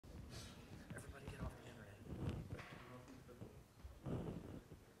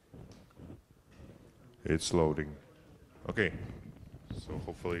It's loading. Okay, so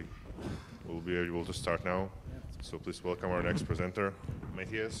hopefully we'll be able to start now. So please welcome our next presenter,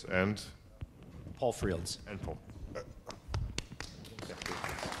 Matthias and Paul Frields. And Paul.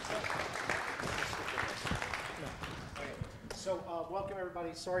 So welcome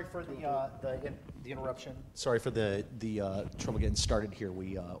everybody. Sorry for the interruption. Sorry for the trouble getting started here.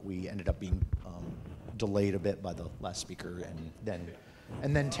 We ended up being delayed a bit by the last speaker,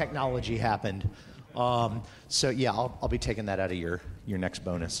 and then technology happened. So yeah, I'll be taking that out of your next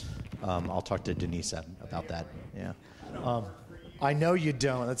bonus. I'll talk to Denise about that. Yeah. I know you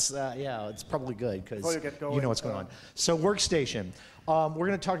don't. That's yeah. It's probably good because you know what's going on. So Workstation. We're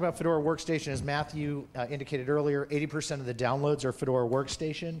going to talk about Fedora Workstation. As Matthew indicated earlier, 80% of the downloads are Fedora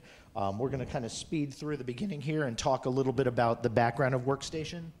Workstation. We're going to kind of speed through the beginning here and talk a little bit about the background of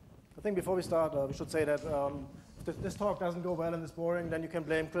Workstation. I think before we start, we should say that if this talk doesn't go well and it's boring, then you can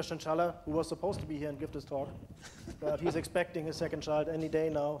blame Christian Schaller, who was supposed to be here and give this talk. But he's expecting his second child any day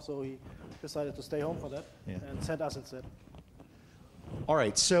now, so he decided to stay home for that and send us instead. All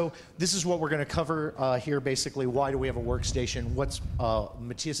right, so this is what we're going to cover here, basically. Why do we have a workstation?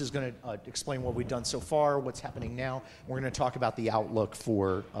 Matthias is going to explain what we've done so far, what's happening now. We're going to talk about the outlook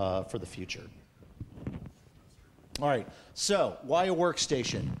for the future. All right, so why a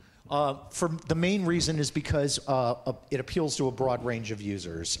workstation? The main reason is because it appeals to a broad range of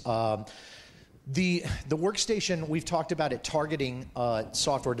users. The workstation, we've talked about it targeting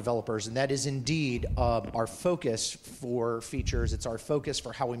software developers, and that is indeed our focus for features. It's our focus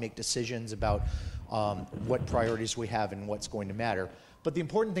for how we make decisions about what priorities we have and what's going to matter. But the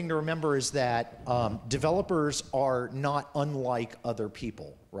important thing to remember is that developers are not unlike other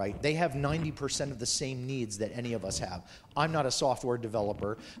people, right? They have 90% of the same needs that any of us have. I'm not a software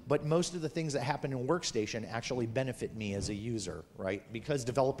developer, but most of the things that happen in Workstation actually benefit me as a user, right? Because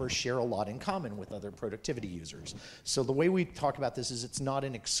developers share a lot in common with other productivity users. So the way we talk about this is it's not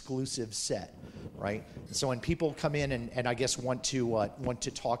an exclusive set, right? So when people come in and I guess want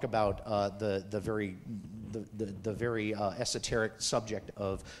to talk about the very esoteric subject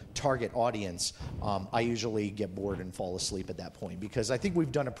of target audience, I usually get bored and fall asleep at that point, because I think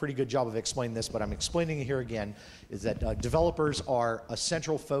we've done a pretty good job of explaining this, but I'm explaining it here again, is that developers are a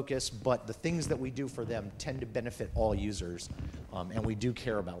central focus, but the things that we do for them tend to benefit all users, and we do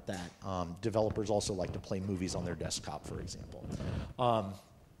care about that. Developers also like to play movies on their desktop, for example.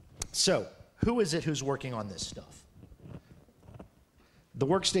 So who is it who's working on this stuff? The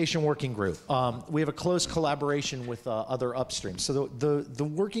Workstation Working Group. We have a close collaboration with other upstreams. So the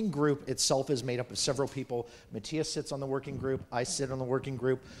working group itself is made up of several people. Matthias sits on the working group. I sit on the working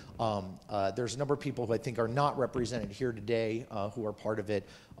group. There's a number of people who I think are not represented here today who are part of it.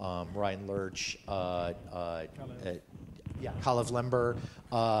 Ryan Lurch, Kalev Lember,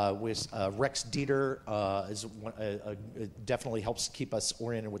 with Rex Dieter definitely helps keep us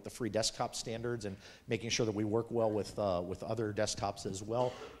oriented with the free desktop standards and making sure that we work well with other desktops as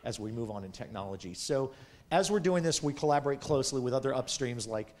well as we move on in technology. So as we're doing this, we collaborate closely with other upstreams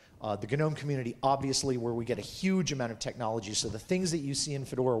like the GNOME community, obviously, where we get a huge amount of technology. So the things that you see in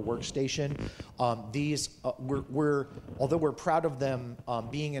Fedora Workstation, although we're proud of them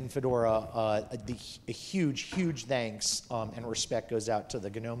being in Fedora, a huge thanks and respect goes out to the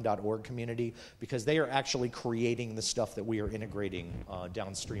GNOME.org community, because they are actually creating the stuff that we are integrating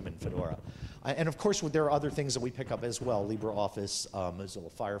downstream in Fedora. And of course, there are other things that we pick up as well, LibreOffice,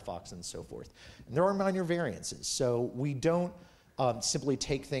 Mozilla Firefox, and so forth. And there are minor variances. So we don't simply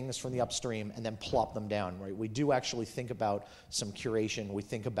take things from the upstream and then plop them down, right? We do actually think about some curation. We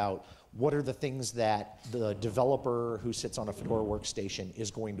think about what are the things that the developer who sits on a Fedora workstation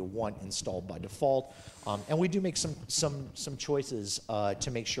is going to want installed by default. And we do make some choices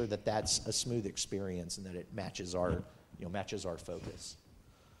to make sure that that's a smooth experience and that it matches our focus.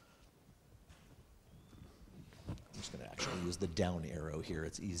 I'm just going to actually use the down arrow here.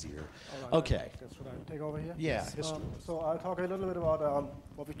 It's easier. Right, okay. Should I take over here? Yeah. So I'll talk a little bit about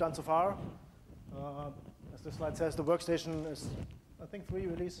what we've done so far. As the slide says, the workstation is, I think, 3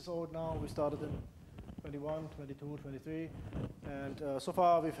 releases old now. We started in 21, 22, 23. And so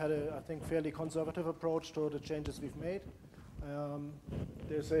far, we've had a, I think, fairly conservative approach to the changes we've made. To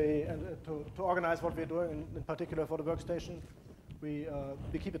organize what we're doing, in particular for the workstation, we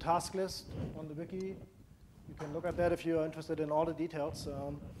keep a task list on the wiki. You can look at that if you're interested in all the details.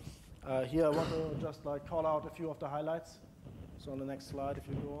 Here I want to just call out a few of the highlights. So on the next slide, if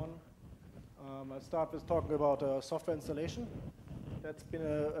you go on. I'll start with talking about software installation. That's been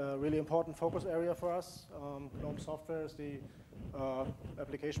a really important focus area for us. GNOME Software is the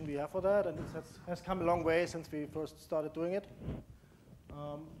application we have for that, and it has come a long way since we first started doing it.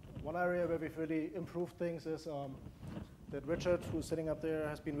 One area where we've really improved things is that Richard, who's sitting up there,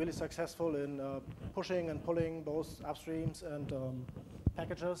 has been really successful in pushing and pulling both upstreams and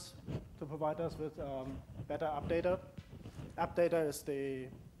packages to provide us with better app data. App data is the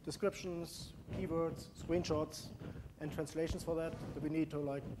descriptions, keywords, screenshots, and translations for that we need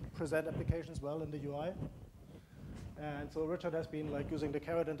to present applications well in the UI. And so Richard has been using the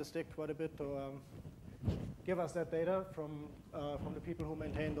carrot and the stick quite a bit to give us that data from the people who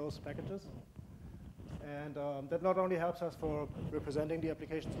maintain those packages. And that not only helps us for representing the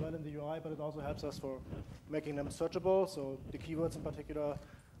applications well in the UI, but it also helps us for making them searchable. So the keywords in particular,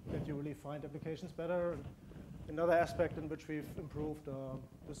 that you really find applications better. Another aspect in which we've improved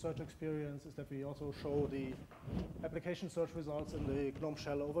the search experience is that we also show the application search results in the GNOME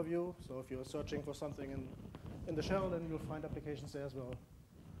shell overview. So if you're searching for something in the shell, then you'll find applications there as well.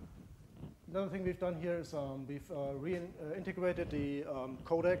 Another thing we've done here is we've integrated the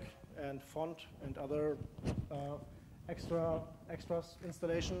codec and font and other extras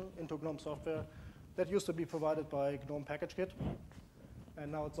installation into GNOME software. That used to be provided by GNOME Package Kit.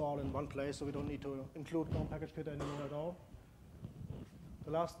 And now it's all in one place, so we don't need to include GNOME Package Kit anymore at all.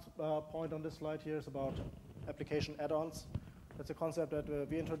 The last point on this slide here is about application add-ons. That's a concept that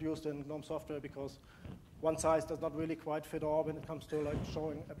we introduced in GNOME software because one size does not really quite fit all when it comes to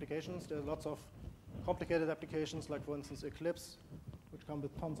showing applications. There are lots of complicated applications, like for instance Eclipse, which come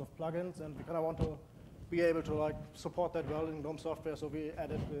with tons of plugins, and we kind of want to be able to support that well in GNOME software, so we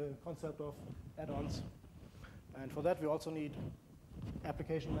added the concept of add-ons. And for that we also need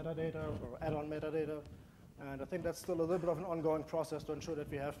application metadata or add-on metadata, and I think that's still a little bit of an ongoing process to ensure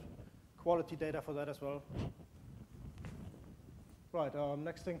that we have quality data for that as well. Right,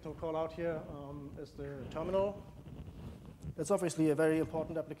 next thing to call out here is the terminal. That's obviously a very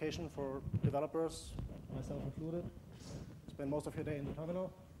important application for developers, myself included. Spend most of your day in the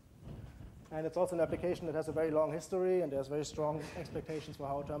terminal. And it's also an application that has a very long history, and there's very strong expectations for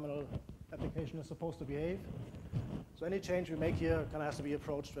how a terminal application is supposed to behave. So any change we make here kind of has to be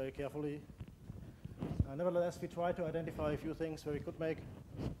approached very carefully. Nevertheless, we try to identify a few things where we could make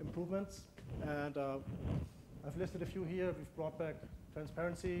improvements. And I've listed a few here. We've brought back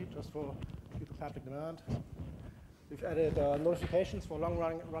transparency just for due to public demand. We've added notifications for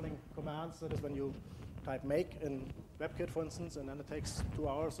long-running commands. That is when you type make in WebKit, for instance, and then it takes 2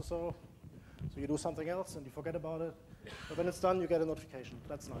 hours or so. So you do something else and you forget about it. But when it's done, you get a notification.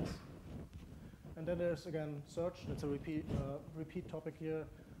 That's nice. And then there's, again, search. That's a repeat topic here.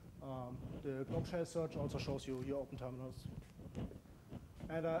 The GNOME shell search also shows you your open terminals.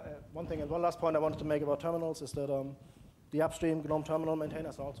 And one last point I wanted to make about terminals is that the upstream GNOME terminal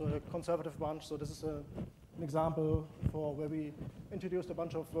maintainers are also a conservative bunch. So this is an example for where we introduced a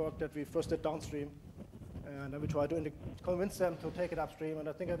bunch of work that we first did downstream. And then we tried to convince them to take it upstream. And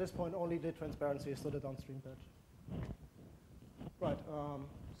I think at this point only the transparency is still the downstream patch. Right,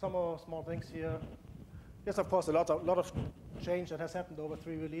 some more small things here. Yes, of course, a lot of change that has happened over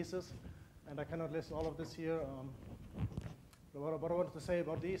 3 releases. And I cannot list all of this here. What I wanted to say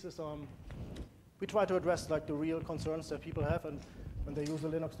about these is we try to address the real concerns that people have and when they use a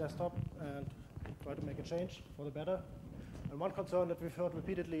Linux desktop and try to make a change for the better. And one concern that we've heard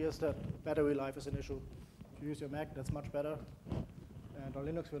repeatedly is that battery life is an issue. If you use your Mac, that's much better. And on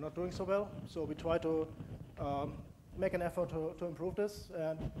Linux, we're not doing so well. So we try to make an effort to improve this.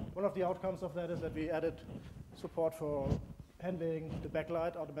 And one of the outcomes of that is that we added support for handling the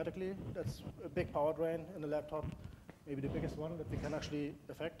backlight automatically. That's a big power drain in the laptop. Maybe the biggest one that we can actually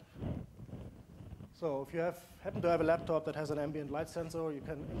affect. So if you happen to have a laptop that has an ambient light sensor, you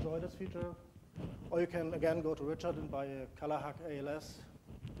can enjoy this feature. Or you can, again, go to Richard and buy a ColorHack ALS,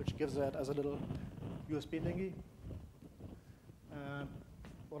 which gives that as a little USB thingy.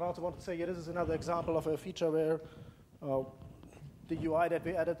 What I also want to say here, this is another example of a feature where the UI that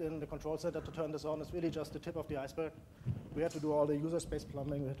we added in the control center to turn this on is really just the tip of the iceberg. We had to do all the user space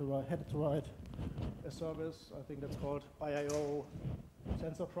plumbing. We had to write a service, I think that's called IIO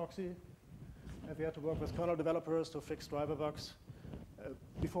sensor proxy. And we had to work with kernel developers to fix driver bugs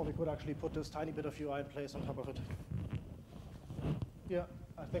before we could actually put this tiny bit of UI in place on top of it. Yeah,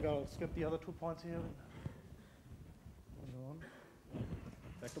 I think I'll skip the other 2 points here.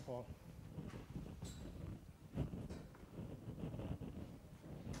 Back to Paul.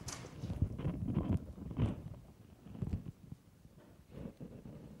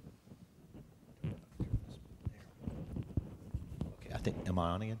 Am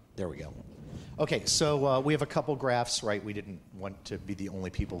I on again? There we go. Okay, so we have a couple graphs, right? We didn't want to be the only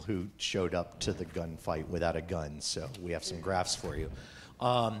people who showed up to the gunfight without a gun, so we have some graphs for you.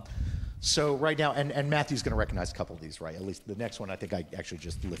 So right now, and Matthew's going to recognize a couple of these, right? At least the next one I think I actually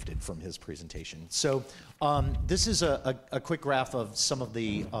just lifted from his presentation. So this is a quick graph of some of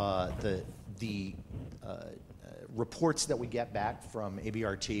the reports that we get back from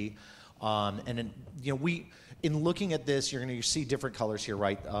ABRT. In looking at this, you're going to see different colors here,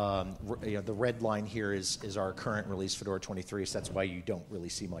 right? The red line here is our current release, Fedora 23, so that's why you don't really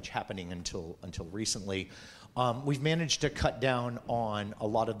see much happening until recently. We've managed to cut down on a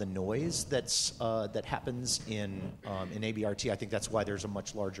lot of the noise that happens in ABRT. I think that's why there's a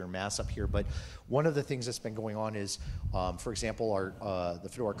much larger mass up here. But one of the things that's been going on is, for example, the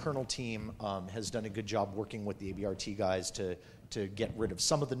Fedora kernel team has done a good job working with the ABRT guys to get rid of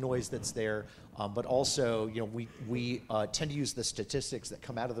some of the noise that's there. But also, we tend to use the statistics that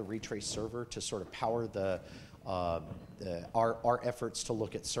come out of the retrace server to sort of power our efforts to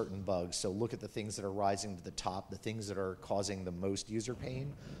look at certain bugs. So look at the things that are rising to the top, the things that are causing the most user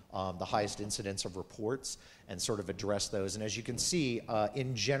pain, the highest incidence of reports, and sort of address those. And as you can see,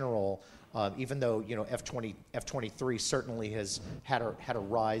 in general, even though F23 certainly has had a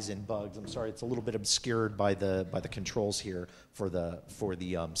rise in bugs. I'm sorry, it's a little bit obscured by the controls here for the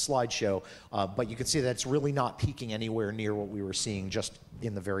slideshow, but you can see that it's really not peaking anywhere near what we were seeing just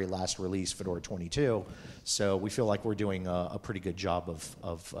in the very last release, Fedora 22. So we feel like we're doing a pretty good job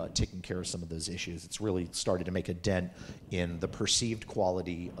of taking care of some of those issues. It's really started to make a dent in the perceived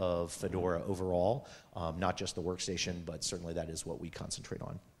quality of Fedora overall, not just the workstation, but certainly that is what we concentrate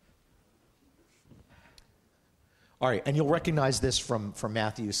on. All right, and you'll recognize this from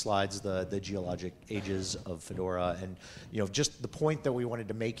Matthew's slides, the geologic ages of Fedora. And just the point that we wanted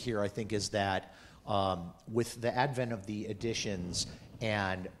to make here, I think, is that with the advent of the additions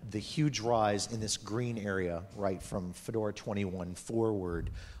and the huge rise in this green area, right, from Fedora 21 forward,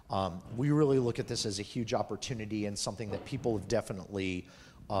 we really look at this as a huge opportunity and something that people have definitely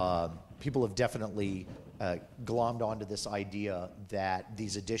glommed onto this idea that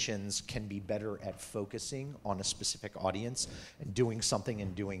these additions can be better at focusing on a specific audience and doing something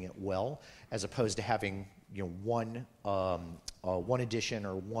and doing it well, as opposed to having one edition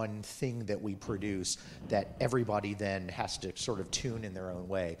or one thing that we produce that everybody then has to sort of tune in their own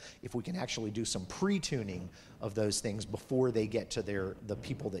way. If we can actually do some pre-tuning of those things before they get to the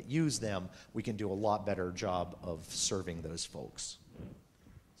people that use them, we can do a lot better job of serving those folks.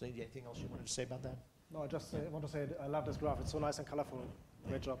 So anything else you wanted to say about that? No, I just want to say I love this graph. It's so nice and colorful.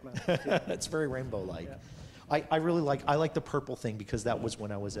 Great job, man. It's very rainbow-like. Yeah. I really like the purple thing because that was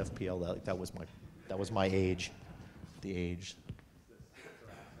when I was FPL. That was my age, the age.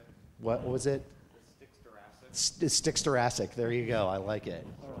 What was it? Sticks Jurassic. There you go. I like it.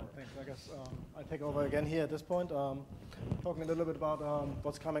 All right, thanks. I guess I take over again here at this point, talking a little bit about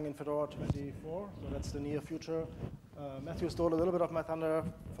what's coming in Fedora 24. So that's the near future. Matthew stole a little bit of my thunder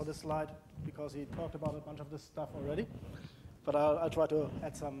for this slide because he talked about a bunch of this stuff already. But I'll try to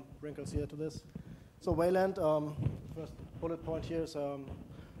add some wrinkles here to this. So Wayland, first bullet point here, is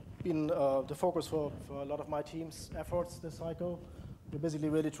been the focus for a lot of my team's efforts this cycle. We're basically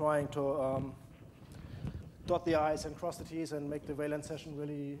really trying to dot the I's and cross the T's and make the Wayland session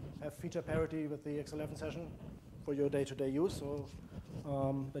really have feature parity with the X11 session for your day-to-day use, so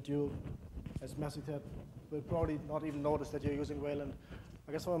that you, as Matthew said, will probably not even notice that you're using Wayland.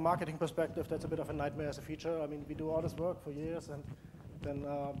 I guess from a marketing perspective, that's a bit of a nightmare as a feature. I mean, we do all this work for years, and then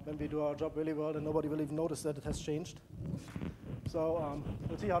when we do our job really well, then nobody will even notice that it has changed. So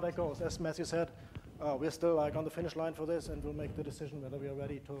we'll see how that goes. As Matthew said, we're still on the finish line for this, and we'll make the decision whether we are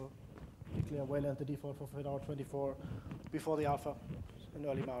ready to declare Wayland the default for Fedora 24 before the alpha in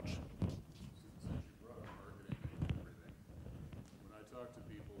early March.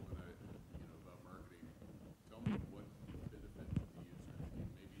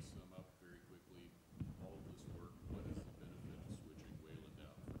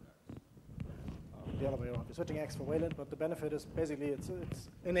 The other way around. We're switching X for Wayland, but the benefit is basically it's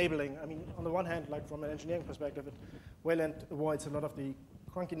enabling. I mean, on the one hand, from an engineering perspective, Wayland avoids a lot of the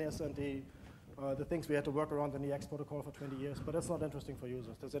clunkiness and the things we had to work around in the X protocol for 20 years, but that's not interesting for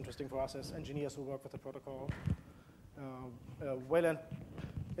users. That's interesting for us as engineers who work with the protocol. Wayland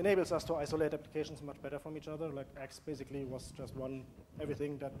enables us to isolate applications much better from each other. Like X basically was just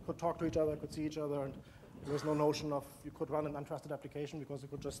everything that could talk to each other, could see each other, and there was no notion of you could run an untrusted application because it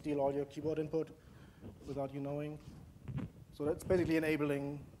could just steal all your keyboard input without you knowing. So that's basically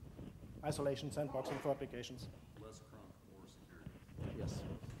enabling isolation, sandboxing for applications. Less crunk, more security. Yes.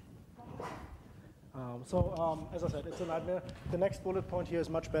 As I said, it's a nightmare. The next bullet point here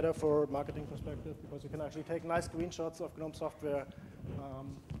is much better for marketing perspective because you can actually take nice screenshots of GNOME software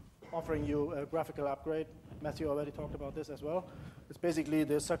offering you a graphical upgrade. Matthew already talked about this as well. It's basically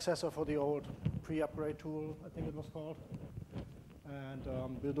the successor for the old pre-upgrade tool, I think it was called. And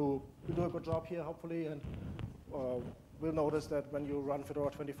we'll do a good job here, hopefully. And we'll notice that when you run Fedora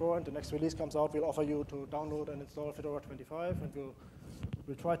 24 and the next release comes out, we'll offer you to download and install Fedora 25. And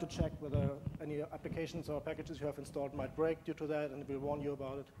we'll try to check whether any applications or packages you have installed might break due to that, and we'll warn you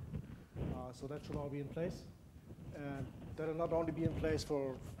about it. So that should all be in place. And that'll not only be in place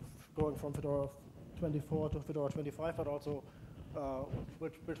for going from Fedora 24 to Fedora 25, but also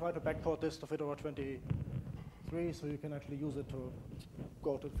we'll try to backport this to Fedora 23, so you can actually use it to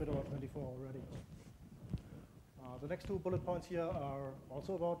go to Fedora 24 already. The next two bullet points here are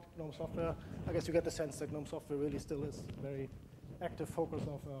also about GNOME software. I guess you get the sense that GNOME software really still is a very active focus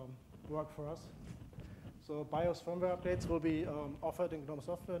of work for us. So BIOS firmware updates will be offered in GNOME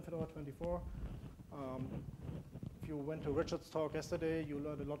software in Fedora 24. If you went to Richard's talk yesterday, you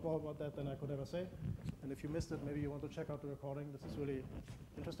learned a lot more about that than I could ever say. And if you missed it, maybe you want to check out the recording. This is really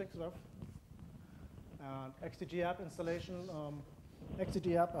interesting stuff. And XDG app installation.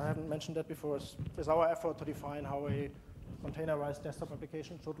 XDG app, I haven't mentioned that before, is our effort to define how a containerized desktop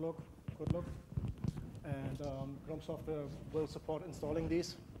application could look. And GNOME software will support installing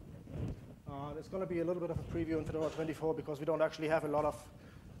these. It's going to be a little bit of a preview in Fedora 24 because we don't actually have a lot of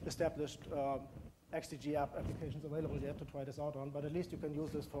established XDG app applications available yet to try this out on, but at least you can use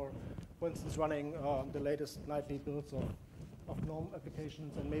this for instance, running the latest nightly builds of GNOME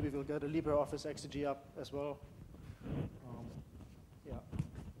applications, and maybe we'll get a LibreOffice XDG app as well. Yeah.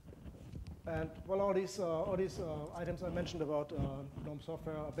 And well, all these items I mentioned about GNOME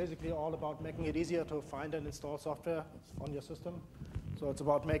software are basically all about making it easier to find and install software on your system. So it's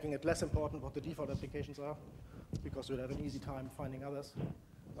about making it less important what the default applications are, because we'll have an easy time finding others.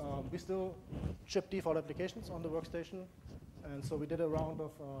 We still ship default applications on the workstation, and so we did a round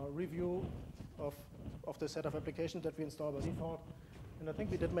of review of the set of applications that we install by default. And I think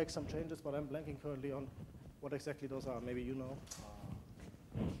we did make some changes, but I'm blanking currently on what exactly those are. Maybe you know.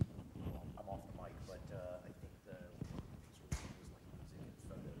 I'm off the mic, but I think the was like music and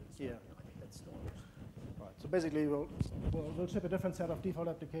photos. Yeah. I think that's still. Right. So basically, we'll ship a different set of default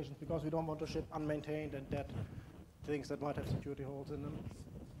applications because we don't want to ship unmaintained and dead things that might have security holes in them.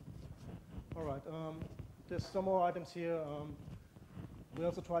 All right. There's some more items here. We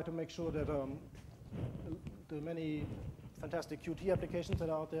also try to make sure that the many fantastic Qt applications that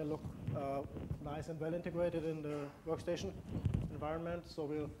are out there look nice and well integrated in the workstation environment. So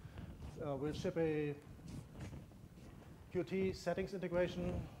we'll ship a Qt settings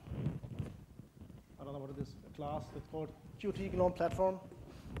integration. I don't know what it is, a class that's called Qt GNOME Platform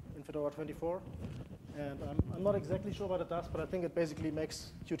in Fedora 24. And I'm not exactly sure what it does, but I think it basically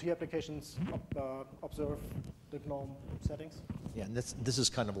makes Qt applications observe the GNOME settings. Yeah, and this is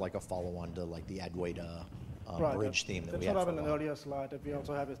kind of like a follow-on to like the Adwaita Right, bridge theme that we showed had up for in a an while. earlier slide that we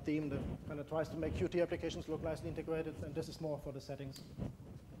also have a theme that kind of tries to make Qt applications look nicely integrated, and this is more for the settings.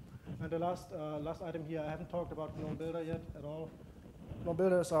 And the last item here, I haven't talked about GNOME Builder yet at all. GNOME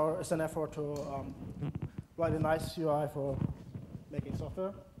Builder is an effort to write a nice UI for making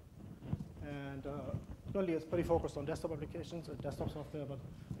software. And currently it's pretty focused on desktop applications and desktop software, but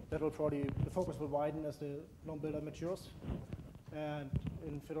that will probably, the focus will widen as the GNOME Builder matures. And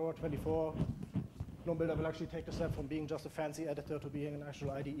in Fedora 24, GNOME Builder will actually take the step from being just a fancy editor to being an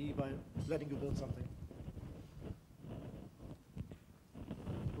actual IDE by letting you build something.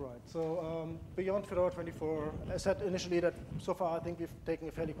 Right, so beyond Fedora 24, I said initially that so far I think we've taken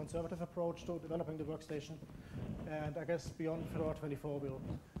a fairly conservative approach to developing the workstation. And I guess beyond Fedora 24, we'll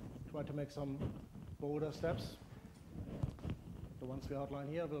try to make some bolder steps. The ones we outline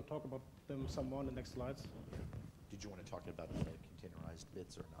here, we'll talk about them some more in the next slides. Did you want to talk about the containerized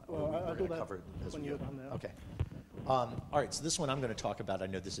bits or not? Well, Or I'll do that cover it as when we you're go? done there. Okay. All right, so this one I'm going to talk about. I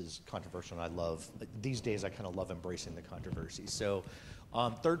know this is controversial, and I love, these days I kind of love embracing the controversy. So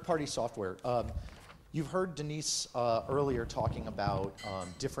third-party software. You've heard Denise earlier talking about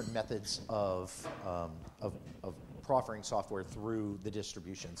different methods of proffering software through the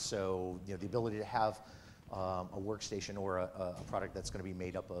distribution. So the ability to have a workstation or a product that's going to be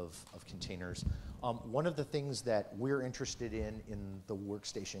made up of containers. One of the things that we're interested in the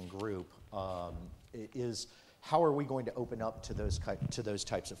workstation group is how are we going to open up to those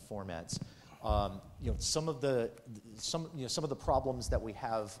types of formats. Some of the problems that we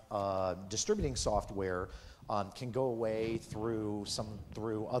have distributing software can go away through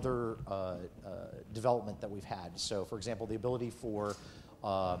other development that we've had. So, for example, the ability for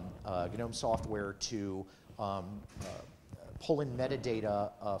GNOME software to pull in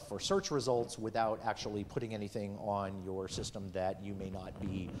metadata for search results without actually putting anything on your system that you may not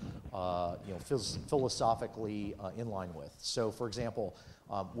be philosophically in line with. So for example,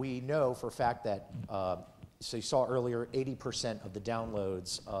 we know for a fact that, so you saw earlier, 80% of the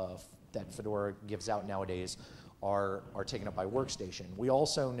downloads that Fedora gives out nowadays are taken up by Workstation. We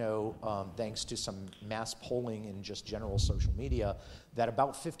also know, thanks to some mass polling in just general social media, that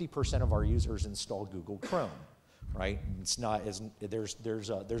about 50% of our users install Google Chrome. Right? It's not as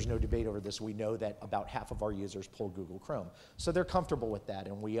there's no debate over this. We know that about half of our users pull Google Chrome, so they're comfortable with that,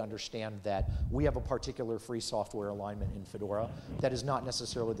 and we understand that we have a particular free software alignment in Fedora that is not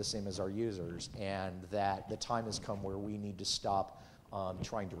necessarily the same as our users, and that the time has come where we need to stop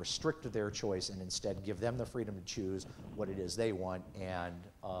trying to restrict their choice and instead give them the freedom to choose what it is they want and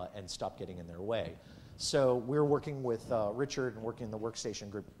stop getting in their way. So we're working with Richard and working in the Workstation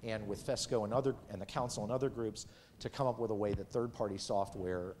group and with FESCO and the council and other groups to come up with a way that third-party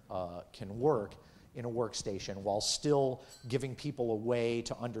software can work in a workstation while still giving people a way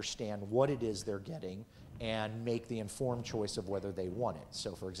to understand what it is they're getting and make the informed choice of whether they want it.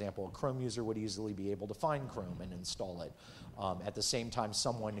 So for example, a Chrome user would easily be able to find Chrome and install it. At the same time,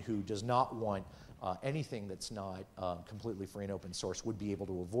 someone who does not want anything that's not completely free and open source would be able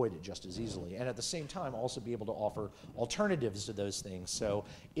to avoid it just as easily. And at the same time, also be able to offer alternatives to those things. So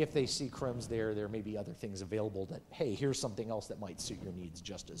if they see Chrome's there may be other things available that, hey, here's something else that might suit your needs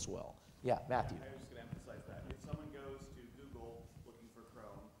just as well. Yeah, Matthew. I was just going to emphasize that. If someone goes to Google looking for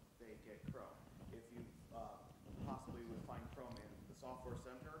Chrome, they get Chrome. If you possibly would find Chrome in the Software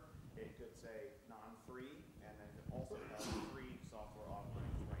Center, it could say non-free, and then it could also have free software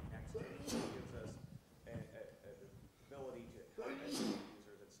offerings right next to it. So it gives us an ability to help educate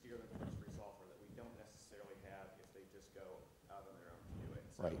users and steer them towards free software that we don't necessarily have if they just go out on their own to do it.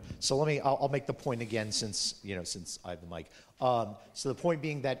 So Right. So I'll make the point again since I have the mic. So the point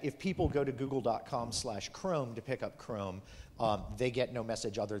being that if people go to google.com/Chrome to pick up Chrome, they get no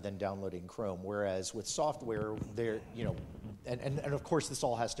message other than downloading Chrome. Whereas with software, and of course this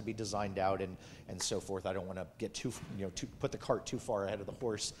all has to be designed out and so forth. I don't want to get to put the cart too far ahead of the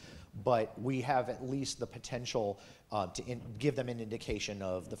horse. But we have at least the potential to give them an indication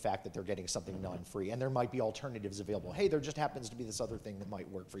of the fact that they're getting something non-free, and there might be alternatives available. Hey, there just happens to be this other thing that might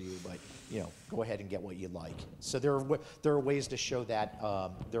work for you, but go ahead and get what you like. So there are ways to show that.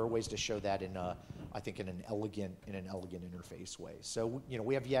 There are ways to show that in I think in an elegant interface way. So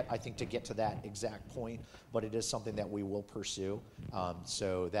we have yet, I think, to get to that exact point, but it is something that we will pursue.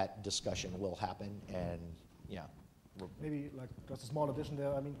 So that discussion will happen, and yeah. Maybe like just a small addition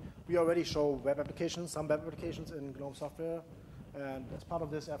there. I mean, we already show web applications, some web applications in GNOME software, and as part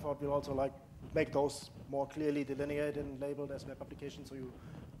of this effort, we'll also make those more clearly delineated and labeled as web applications, so you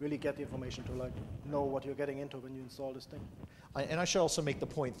really get the information to know what you're getting into when you install this thing. And I should also make the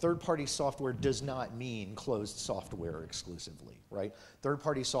point, third-party software does not mean closed software exclusively, right?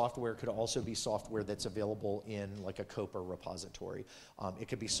 Third-party software could also be software that's available in like a COPA repository. It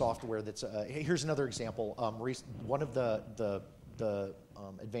could be software that's, here's another example. One of the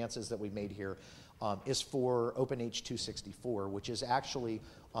advances that we made here is for OpenH264, which is actually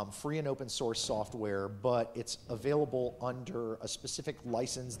free and open source software, but it's available under a specific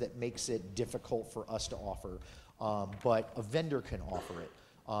license that makes it difficult for us to offer. But a vendor can offer it.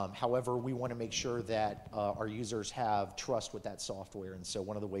 However, we want to make sure that our users have trust with that software, and so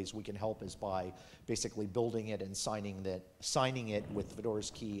one of the ways we can help is by basically building it and signing it with Fedora's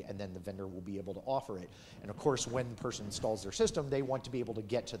key, and then the vendor will be able to offer it. And of course, when the person installs their system, they want to be able to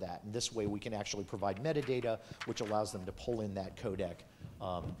get to that. And this way, we can actually provide metadata, which allows them to pull in that codec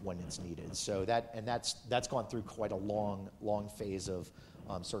when it's needed. So that's gone through quite a long phase of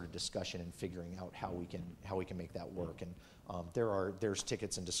sort of discussion and figuring out how we can make that work. And there's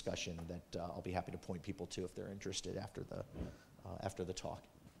tickets and discussion that I'll be happy to point people to if they're interested after the talk.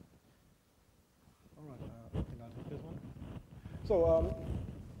 All right, I think I'll take this one. So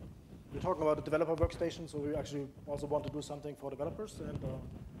we're talking about the developer workstation, so we actually also want to do something for developers. And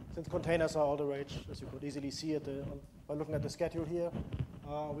since containers are all the rage, as you could easily see by looking at the schedule here,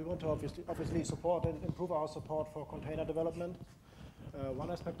 we want to obviously support and improve our support for container development.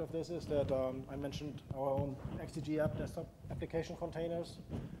 One aspect of this is that I mentioned our own XDG app desktop application containers,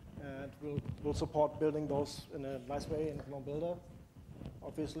 and we'll support building those in a nice way in GNOME Builder,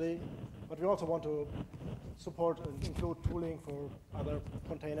 obviously. But we also want to support and include tooling for other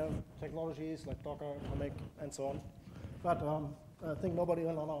container technologies like Docker, Atomic, and so on. But I think nobody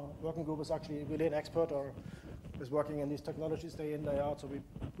on our working group is actually really an expert or is working in these technologies day in, day out. So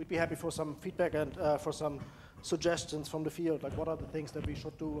we'd be happy for some feedback and for some suggestions from the field, like what are the things that we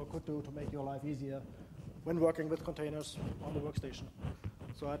should do or could do to make your life easier when working with containers on the workstation.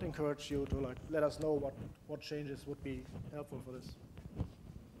 So I'd encourage you to let us know what changes would be helpful for this.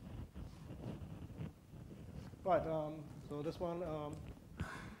 Right, so this one,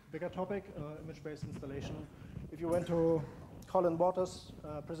 bigger topic, image-based installation. If you went to Colin Waters'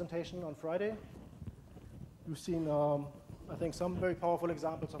 presentation on Friday, you've seen, I think, some very powerful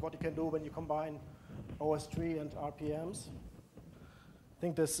examples of what you can do when you combine OS3 and RPMs. I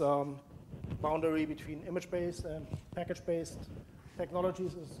think this boundary between image-based and package-based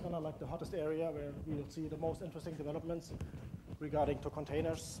technologies is kind of like the hottest area where we will see the most interesting developments regarding to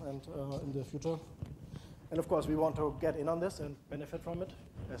containers and in the future. And of course, we want to get in on this and benefit from it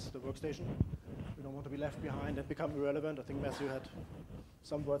as the workstation. We don't want to be left behind and become irrelevant. I think Matthew had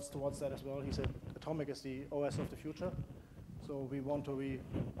some words towards that as well. He said Atomic is the OS of the future. So we want to be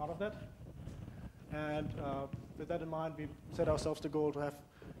part of that. And with that in mind, we set ourselves the goal to have,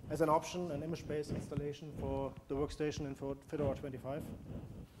 as an option, an image-based installation for the workstation and for Fedora 25.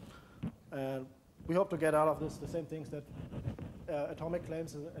 And we hope to get out of this the same things that Atomic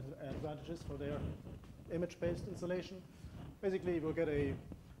claims as advantages for their image-based installation. Basically, we'll get a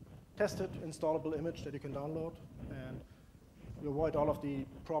tested, installable image that you can download, and you avoid all of the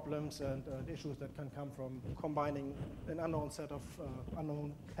problems and issues that can come from combining an unknown set of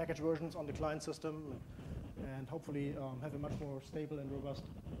unknown package versions on the client system, and hopefully have a much more stable and robust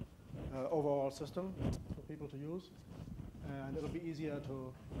overall system for people to use. And it'll be easier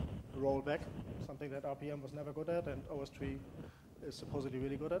to roll back, something that RPM was never good at, and OS3 is supposedly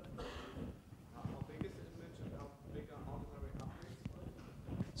really good at.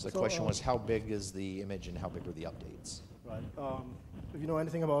 So the question was, how big is the image and how big are the updates? Right. If you know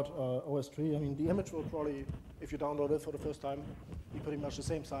anything about OS3, I mean, the image will probably, if you download it for the first time, be pretty much the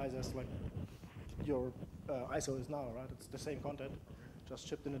same size as like your ISO is now, right? It's the same content, just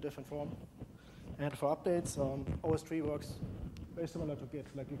shipped in a different form. And for updates, OS3 works very similar to Git.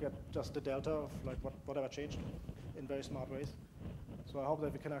 Like you get just the delta of like whatever changed in very smart ways. So I hope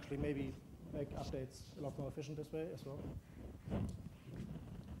that we can actually maybe make updates a lot more efficient this way as well.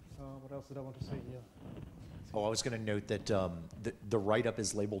 What else did I want to say here? Oh, I was going to note that the write-up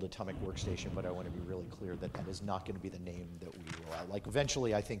is labeled Atomic Workstation, but I want to be really clear that that is not going to be the name that we roll out. Like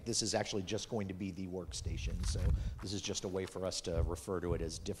eventually, I think this is actually just going to be the workstation. So this is just a way for us to refer to it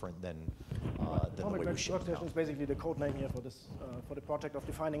as different than the way we ship it Workstation out. is basically the code name here for this for the project of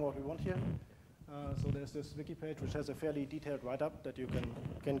defining what we want here. So there's this wiki page which has a fairly detailed write-up that you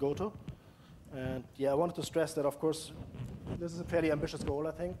can go to. And yeah, I wanted to stress that, of course, this is a fairly ambitious goal,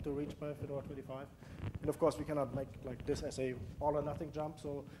 I think, to reach by Fedora 25. And of course, we cannot make like this as a all or nothing jump.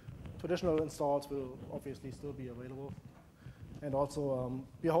 So traditional installs will obviously still be available. And also,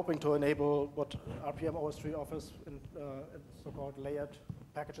 we're hoping to enable what RPM OS3 offers in so-called layered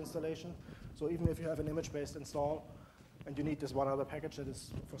package installation. So even if you have an image-based install and you need this one other package that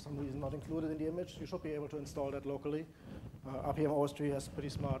is for some reason not included in the image, you should be able to install that locally. RPM OS3 has pretty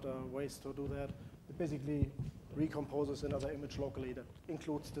smart ways to do that. It basically recomposes another image locally that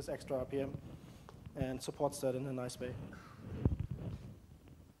includes this extra RPM and supports that in a nice way.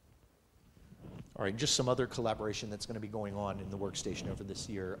 All right, just some other collaboration that's going to be going on in the workstation over this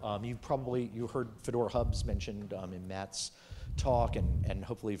year. You heard Fedora Hubs mentioned in Matt's talk, and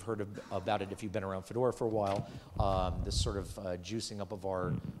hopefully you've heard about it if you've been around Fedora for a while. This sort of juicing up of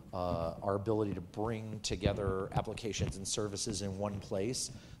our ability to bring together applications and services in one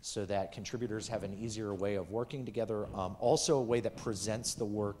place so that contributors have an easier way of working together. Also a way that presents the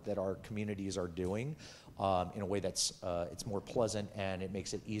work that our communities are doing in a way that's it's more pleasant, and it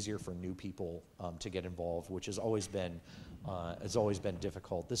makes it easier for new people to get involved, which has always been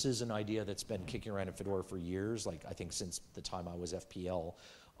difficult. This is an idea that's been kicking around in Fedora for years, like I think since the time I was FPL,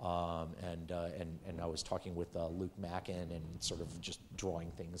 and I was talking with Luke Mackin and sort of just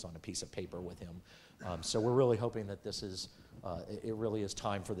drawing things on a piece of paper with him. So we're really hoping that this is it really is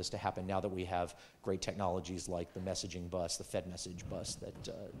time for this to happen now that we have great technologies like the messaging bus, the Fed message bus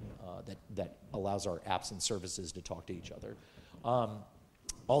that allows our apps and services to talk to each other.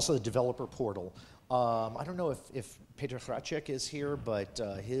 Also, the developer portal. I don't know if Petr Hracek is here, but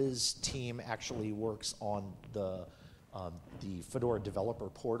his team actually works on the Fedora developer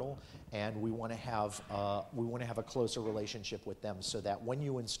portal, and we want to have a closer relationship with them so that when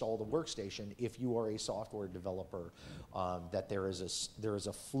you install the workstation, if you are a software developer, that there is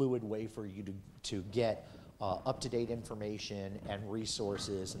a fluid way for you to get up-to-date information and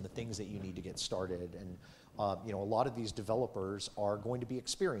resources and the things that you need to get started. And you know, a lot of these developers are going to be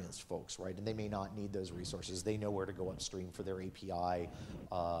experienced folks, right? And they may not need those resources. They know where to go upstream for their API,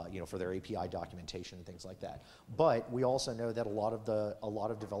 you know, for their API documentation and things like that. But we also know that a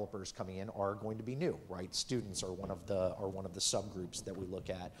lot of developers coming in are going to be new, right? Students are one of the subgroups that we look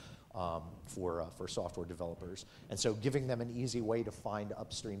at for software developers. And so giving them an easy way to find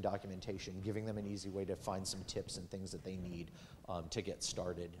upstream documentation, giving them an easy way to find some tips and things that they need to get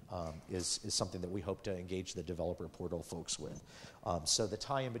started is something that we hope to engage the developer portal folks with. So the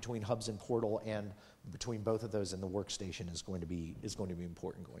tie-in between Hubs and Portal and between both of those in the workstation is going to be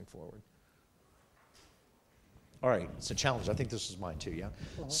important going forward. All right, so challenge. I think this is mine too, yeah?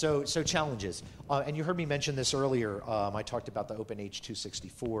 So challenges. And you heard me mention this earlier. I talked about the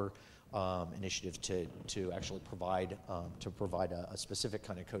OpenH264 initiative to actually provide a specific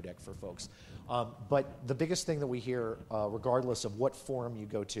kind of codec for folks. But the biggest thing that we hear, regardless of what forum you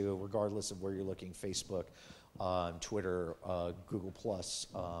go to, regardless of where you're looking, Facebook, Twitter, Google+,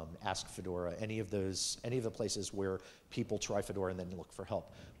 Ask Fedora, any of the places where people try Fedora and then look for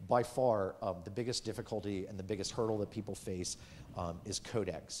help. By far, the biggest difficulty and the biggest hurdle that people face is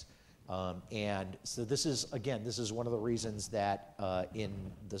codecs. And so this is one of the reasons that in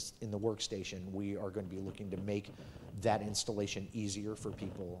the workstation we are going to be looking to make that installation easier for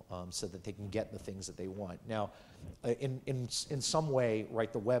people so that they can get the things that they want. Now, in some way,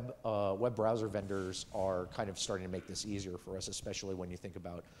 right, the web browser vendors are kind of starting to make this easier for us, especially when you think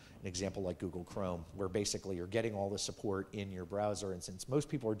about an example like Google Chrome, where basically you're getting all the support in your browser, and since most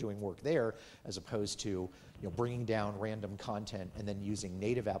people are doing work there, as opposed to bringing down random content and then using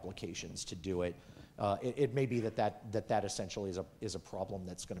native applications to do it, it may be that essentially is a problem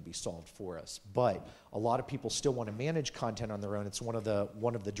that's going to be solved for us. But a lot of people still want to manage content on their own. It's one of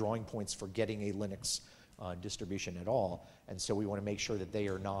the drawing points for getting a Linux distribution at all, and so we want to make sure that they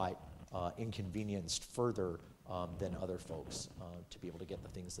are not inconvenienced further than other folks to be able to get the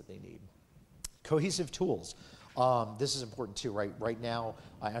things that they need. Cohesive tools. This is important too, right? Right now,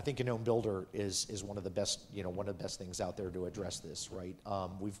 I think a GNOME Builder is one of the best, one of the best things out there to address this, right?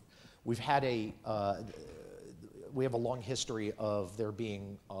 We have a long history of there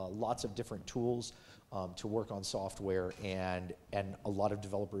being lots of different tools to work on software, and a lot of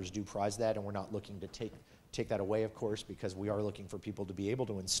developers do prize that, and we're not looking to take that away, of course, because we are looking for people to be able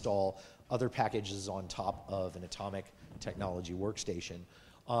to install other packages on top of an Atomic technology workstation.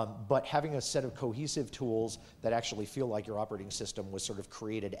 But having a set of cohesive tools that actually feel like your operating system was sort of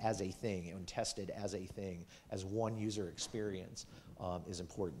created as a thing and tested as a thing, as one user experience, is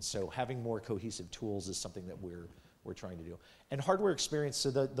important. So having more cohesive tools is something that we're trying to do. And hardware experience, so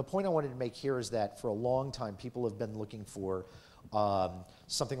the point I wanted to make here is that for a long time, people have been looking for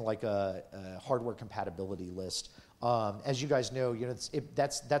something like a hardware compatibility list. As you guys know,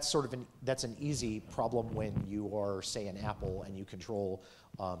 that's an easy problem when you are, say, an Apple and you control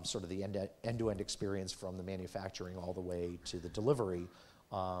sort of the end-to-end experience from the manufacturing all the way to the delivery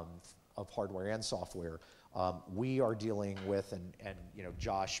of hardware and software. We are dealing with, and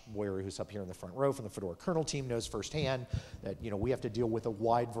Josh Boyer, who's up here in the front row from the Fedora kernel team, knows firsthand that we have to deal with a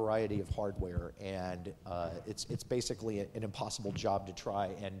wide variety of hardware, and it's basically an impossible job to try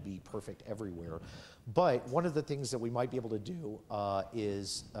and be perfect everywhere. But one of the things that we might be able to do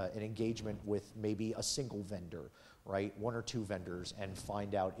is an engagement with maybe a single vendor, right? One or two vendors, and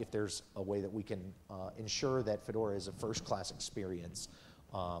find out if there's a way that we can ensure that Fedora is a first-class experience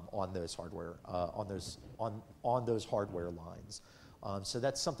on those hardware on those hardware lines. So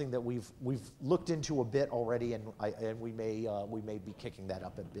that's something that we've looked into a bit already, and we may be kicking that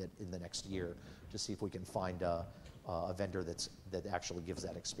up a bit in the next year to see if we can find a vendor that actually gives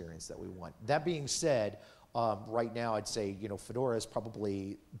that experience that we want. That being said, right now I'd say Fedora is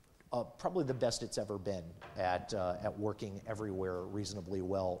probably the best it's ever been at working everywhere reasonably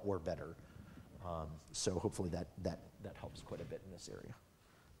well or better. So hopefully that helps quite a bit in this area.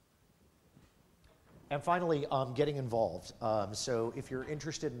 And finally, getting involved. So if you're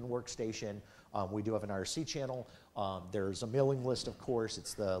interested in Workstation, we do have an IRC channel. There's a mailing list, of course.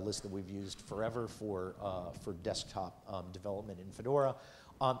 It's the list that we've used forever for desktop development in Fedora.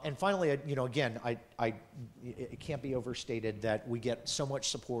 And finally, again, it can't be overstated that we get so much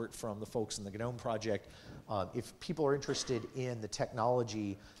support from the folks in the GNOME project. If people are interested in the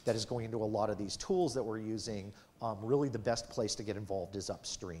technology that is going into a lot of these tools that we're using, really the best place to get involved is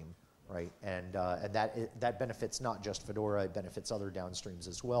upstream. Right, and that benefits not just Fedora, it benefits other downstreams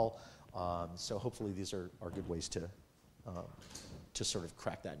as well. So hopefully these are good ways to sort of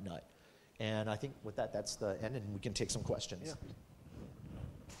crack that nut. And I think with that, that's the end, and we can take some questions. Yeah.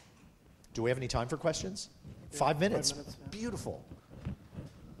 Do we have any time for questions? Yeah, 5 minutes. 5 minutes, yeah. Beautiful.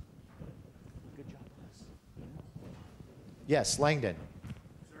 Good job, guys. Yes, Langdon. Is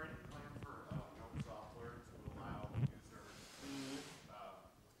there any plan for GNOME software to allow users to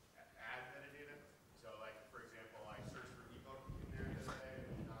add metadata? So, like, for example, I searched for ebook in there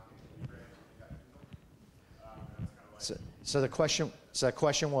yesterday, and not in Libre, I got Kindle. That's kind of like... So the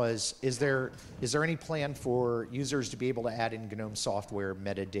question was, is there any plan for users to be able to add in GNOME software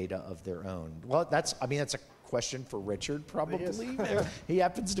metadata of their own? Well, that's a question for Richard, probably. He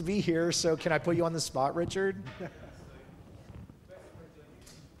happens to be here, so can I put you on the spot, Richard?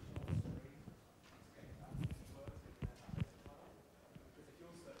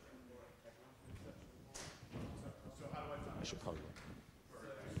 I should probably.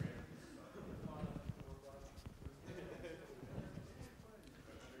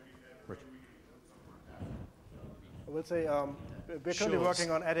 I would say we're currently working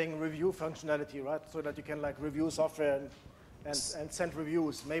on adding review functionality, right? So that you can like review software and send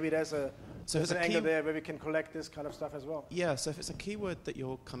reviews. Maybe there's an angle there where we can collect this kind of stuff as well. Yeah, so if it's a keyword that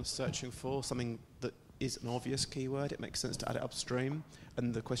you're kind of searching for, something that is an obvious keyword, it makes sense to add it upstream.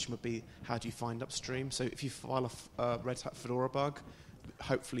 And the question would be, how do you find upstream? So if you file a Red Hat Fedora bug,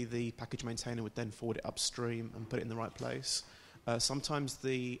 hopefully the package maintainer would then forward it upstream and put it in the right place. Sometimes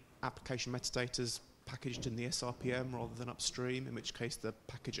the application metadata is packaged in the SRPM rather than upstream, in which case the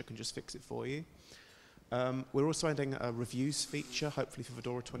packager can just fix it for you. We're also adding a reviews feature, hopefully for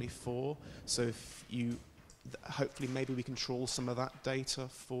Fedora 24. So if you, hopefully maybe we can trawl some of that data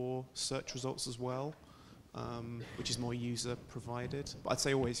for search results as well, which is more user provided. But I'd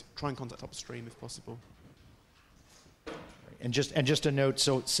say always try and contact upstream if possible. And just a note,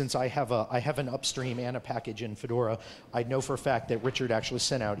 so since I have an upstream and a package in Fedora, I know for a fact that Richard actually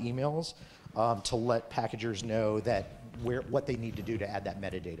sent out emails to let packagers know that what they need to do to add that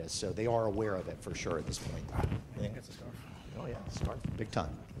metadata. So they are aware of it for sure at this point. I think it's a scarf. Oh yeah, scarf, big time.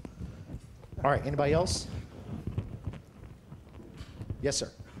 All right, anybody else? Yes, sir.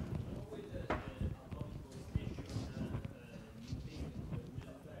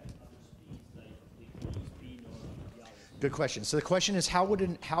 Good question. So the question is, how would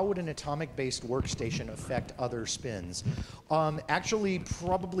an atomic-based workstation affect other spins? Actually,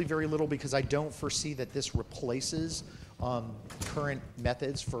 probably very little, because I don't foresee that this replaces current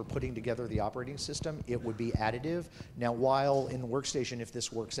methods for putting together the operating system. It would be additive. Now, while in the workstation, if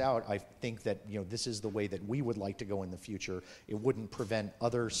this works out, I think that this is the way that we would like to go in the future. It wouldn't prevent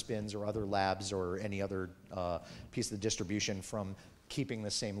other spins or other labs or any other piece of the distribution from keeping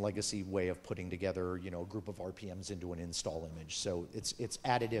the same legacy way of putting together, a group of RPMs into an install image. So it's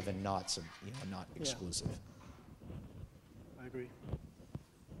additive and not not exclusive. I agree.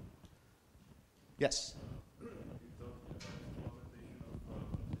 Yes.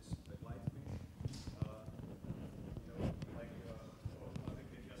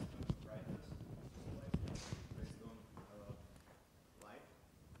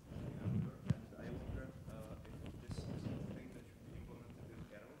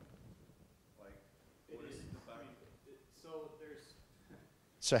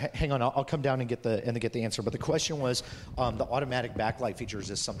 So hang on, I'll come down and get the answer. But the question was, the automatic backlight features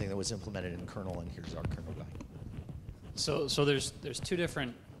is something that was implemented in kernel, and here's our kernel guy. So there's two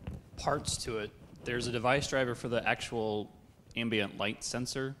different parts to it. There's a device driver for the actual ambient light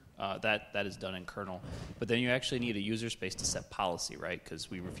sensor. That is done in kernel. But then you actually need a user space to set policy, right? Because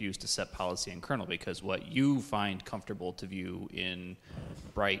we refuse to set policy in kernel, because what you find comfortable to view in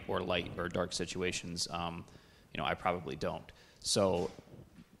bright or light or dark situations, I probably don't. So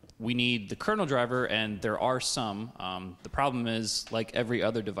we need the kernel driver, and there are some. The problem is, like every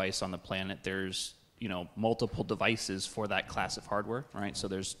other device on the planet, there's multiple devices for that class of hardware, right? So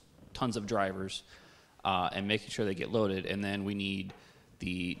there's tons of drivers, and making sure they get loaded. And then we need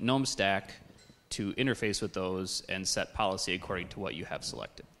the GNOME stack to interface with those and set policy according to what you have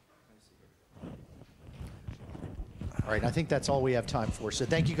selected. All right, I think that's all we have time for. So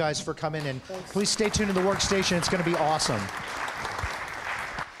thank you guys for coming, and please stay tuned to the workstation. It's going to be awesome.